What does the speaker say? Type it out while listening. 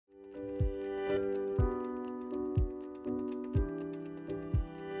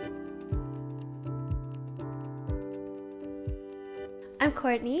I'm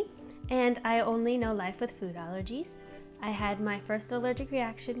Kortney, and I only know life with food allergies. I had my first allergic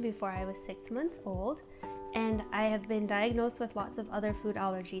reaction before I was 6 months old, and I have been diagnosed with lots of other food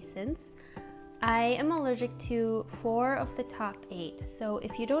allergies since. I am allergic to 4 of the top 8. So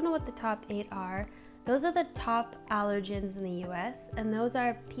if you don't know what the top 8 are, those are the top allergens in the US, and those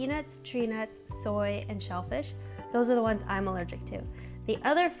are peanuts, tree nuts, soy, and shellfish. Those are the ones I'm allergic to. The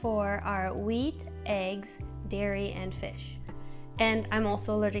other 4 are wheat, eggs, dairy, and fish. And I'm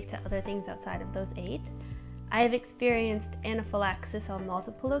also allergic to other things outside of those 8. I have experienced anaphylaxis on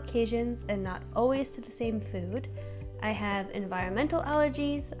multiple occasions and not always to the same food. I have environmental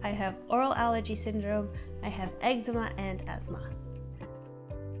allergies, I have oral allergy syndrome, I have eczema and asthma.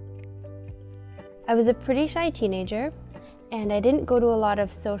 I was a pretty shy teenager, and I didn't go to a lot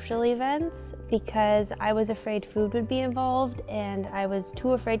of social events because I was afraid food would be involved and I was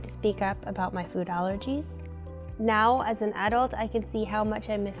too afraid to speak up about my food allergies. Now, as an adult, I can see how much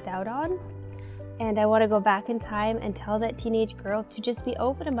I missed out on, and I want to go back in time and tell that teenage girl to just be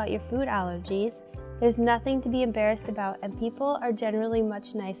open about your food allergies. There's nothing to be embarrassed about, and people are generally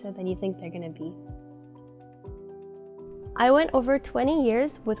much nicer than you think they're going to be. I went over 20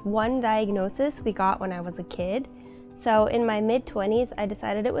 years with one diagnosis we got when I was a kid. So in my mid-20s, I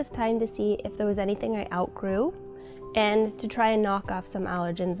decided it was time to see if there was anything I outgrew and to try and knock off some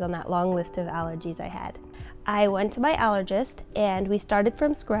allergens on that long list of allergies I had. I went to my allergist and we started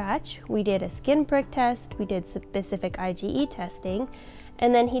from scratch. We did a skin prick test, we did specific IgE testing,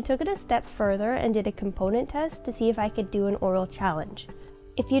 and then he took it a step further and did a component test to see if I could do an oral challenge.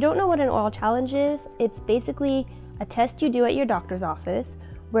 If you don't know what an oral challenge is, it's basically a test you do at your doctor's office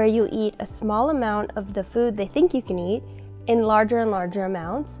where you eat a small amount of the food they think you can eat in larger and larger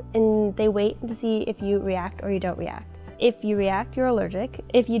amounts, and they wait to see if you react or you don't react. If you react, you're allergic.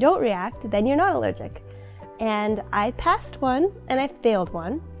 If you don't react, then you're not allergic. And I passed one and I failed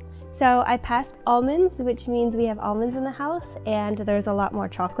one. So I passed almonds, which means we have almonds in the house and there's a lot more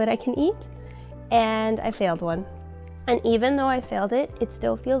chocolate I can eat. And I failed one. And even though I failed it, it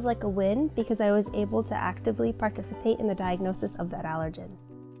still feels like a win because I was able to actively participate in the diagnosis of that allergen.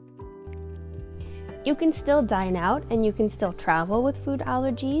 You can still dine out and you can still travel with food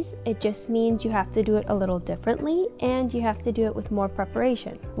allergies. It just means you have to do it a little differently and you have to do it with more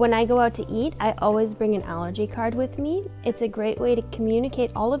preparation. When I go out to eat, I always bring an allergy card with me. It's a great way to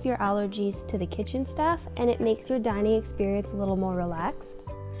communicate all of your allergies to the kitchen staff, and it makes your dining experience a little more relaxed.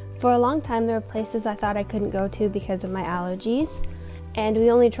 For a long time, there were places I thought I couldn't go to because of my allergies, and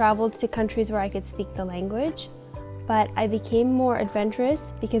we only traveled to countries where I could speak the language. But I became more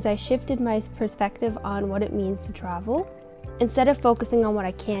adventurous because I shifted my perspective on what it means to travel. Instead of focusing on what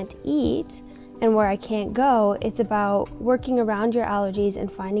I can't eat and where I can't go, it's about working around your allergies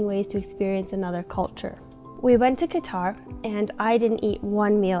and finding ways to experience another culture. We went to Qatar and I didn't eat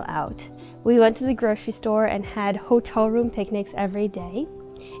one meal out. We went to the grocery store and had hotel room picnics every day.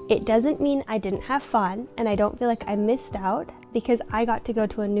 It doesn't mean I didn't have fun, and I don't feel like I missed out because I got to go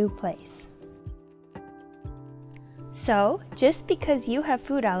to a new place. So, just because you have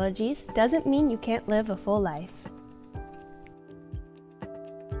food allergies doesn't mean you can't live a full life.